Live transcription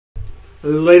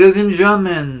Ladies and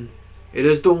gentlemen, it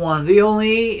is the one, the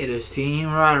only, it is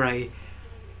Team Rai.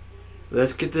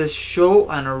 Let's get this show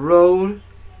on the road,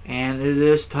 and it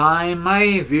is time,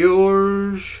 my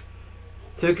viewers,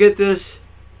 to get this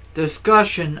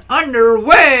discussion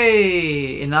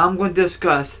underway. And I'm going to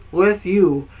discuss with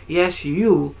you, yes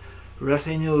you,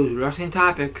 wrestling news, wrestling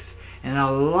topics, and a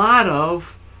lot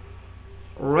of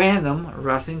random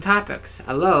wrestling topics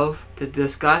I love to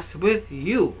discuss with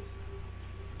you.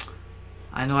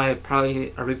 I know I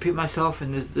probably repeat myself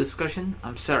in this discussion.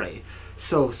 I'm sorry.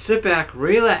 So sit back,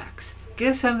 relax,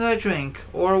 get something to drink,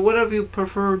 or whatever you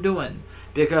prefer doing,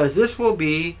 because this will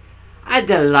be a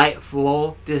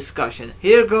delightful discussion.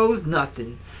 Here goes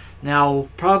nothing. Now,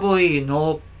 probably you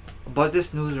know about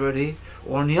this news already,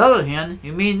 or on the other hand,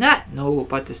 you may not know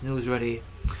about this news already.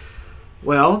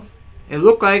 Well, it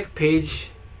looked like Paige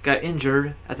got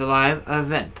injured at the live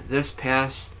event this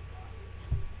past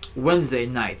Wednesday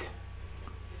night.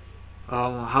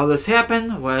 How this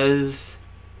happened was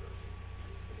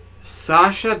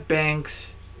Sasha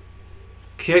Banks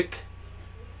kicked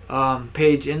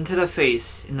Paige into the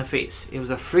face. It was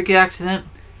a freak accident.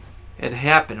 It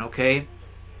happened, okay?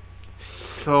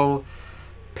 So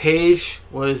Paige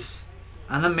was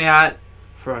on the mat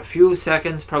for a few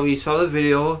seconds. Probably you saw the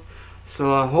video.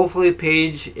 So hopefully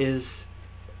Paige is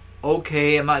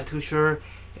okay. I'm not too sure.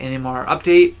 Any more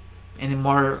update? Any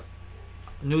more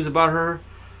news about her?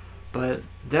 But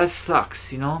that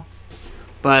sucks, you know.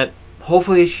 But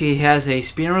hopefully she has a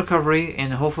speedy recovery,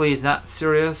 and hopefully it's not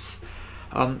serious.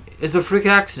 It's a freak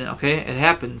accident, okay? It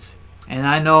happens. And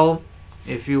I know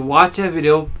if you watch that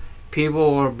video,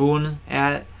 people were booing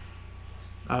at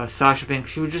Sasha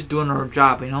Banks. She was just doing her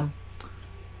job, you know.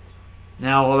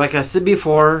 Now, like I said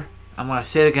before, I'm going to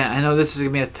say it again. I know this is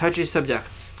going to be a touchy subject.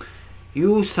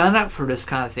 You sign up for this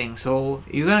kind of thing, so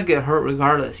you're going to get hurt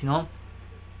regardless, you know.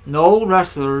 No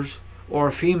wrestlers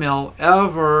or female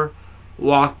ever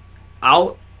walked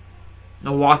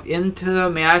into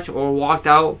the match or walked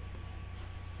out.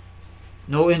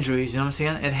 No injuries, you know what I'm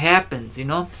saying? It happens, you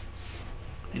know.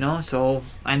 So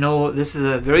I know this is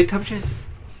a very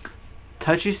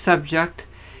touchy subject,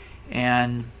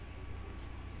 and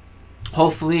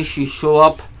hopefully she show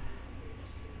up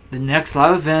the next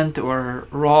live event or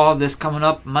Raw this coming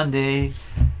up Monday.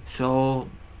 So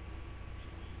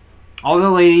all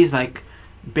the ladies like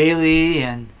Bayley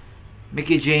and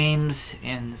Mickie James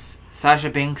and Sasha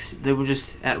Banks, they were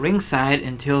just at ringside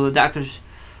until the doctors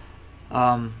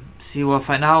find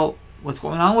out what's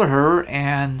going on with her,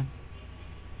 and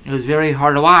it was very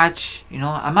hard to watch. You know,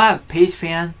 I'm not a Paige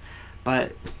fan,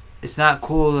 but it's not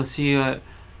cool to see an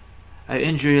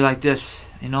injury like this,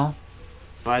 you know.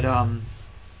 But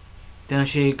then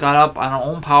she got up on her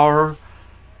own power,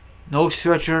 no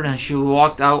stretcher, and she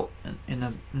walked out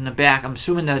in the back. I'm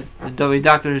assuming that the WWE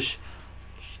doctors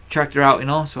checked her out, you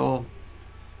know. So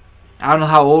I don't know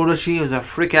how old is she. It was a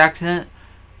freak accident,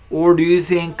 or do you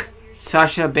think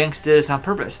Sasha Banks did this on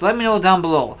purpose? Let me know down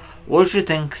below what you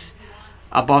think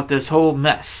about this whole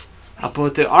mess. I'll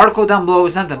put the article down below.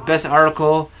 It's not the best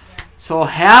article, so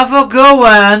have a good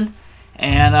one,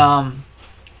 and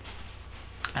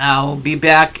I'll be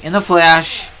back in a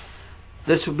flash.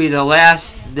 This will be the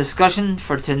last discussion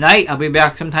for tonight. I'll be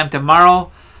back sometime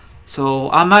tomorrow.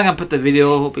 So I'm not going to put the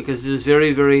video because this is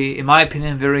very, very, in my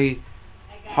opinion, very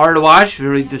hard to watch,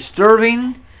 very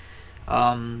disturbing.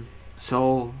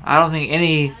 So I don't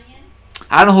think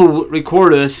I don't know who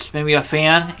recorded this, maybe a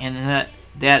fan, and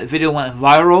that video went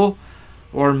viral.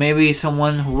 Or maybe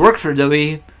someone who worked for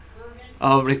WWE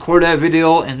recorded that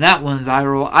video and that went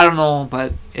viral. I don't know,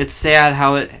 but it's sad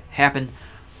how it happened.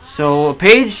 So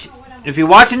Paige, if you're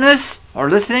watching this or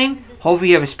listening, hopefully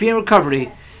you have a speedy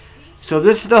recovery. So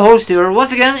this is the host here.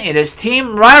 Once again, it is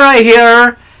Team Rai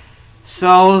here.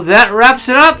 So that wraps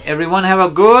it up. Everyone have a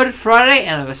good Friday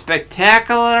and have a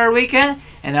spectacular weekend.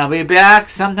 And I'll be back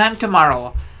sometime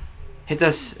tomorrow. Hit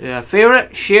this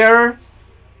favorite, share,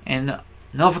 and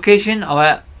notification, all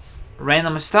that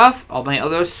random stuff. All my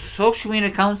other social media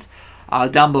accounts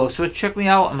down below. So check me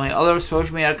out on my other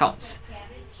social media accounts.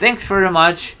 Thanks very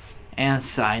much. And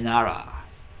sayonara.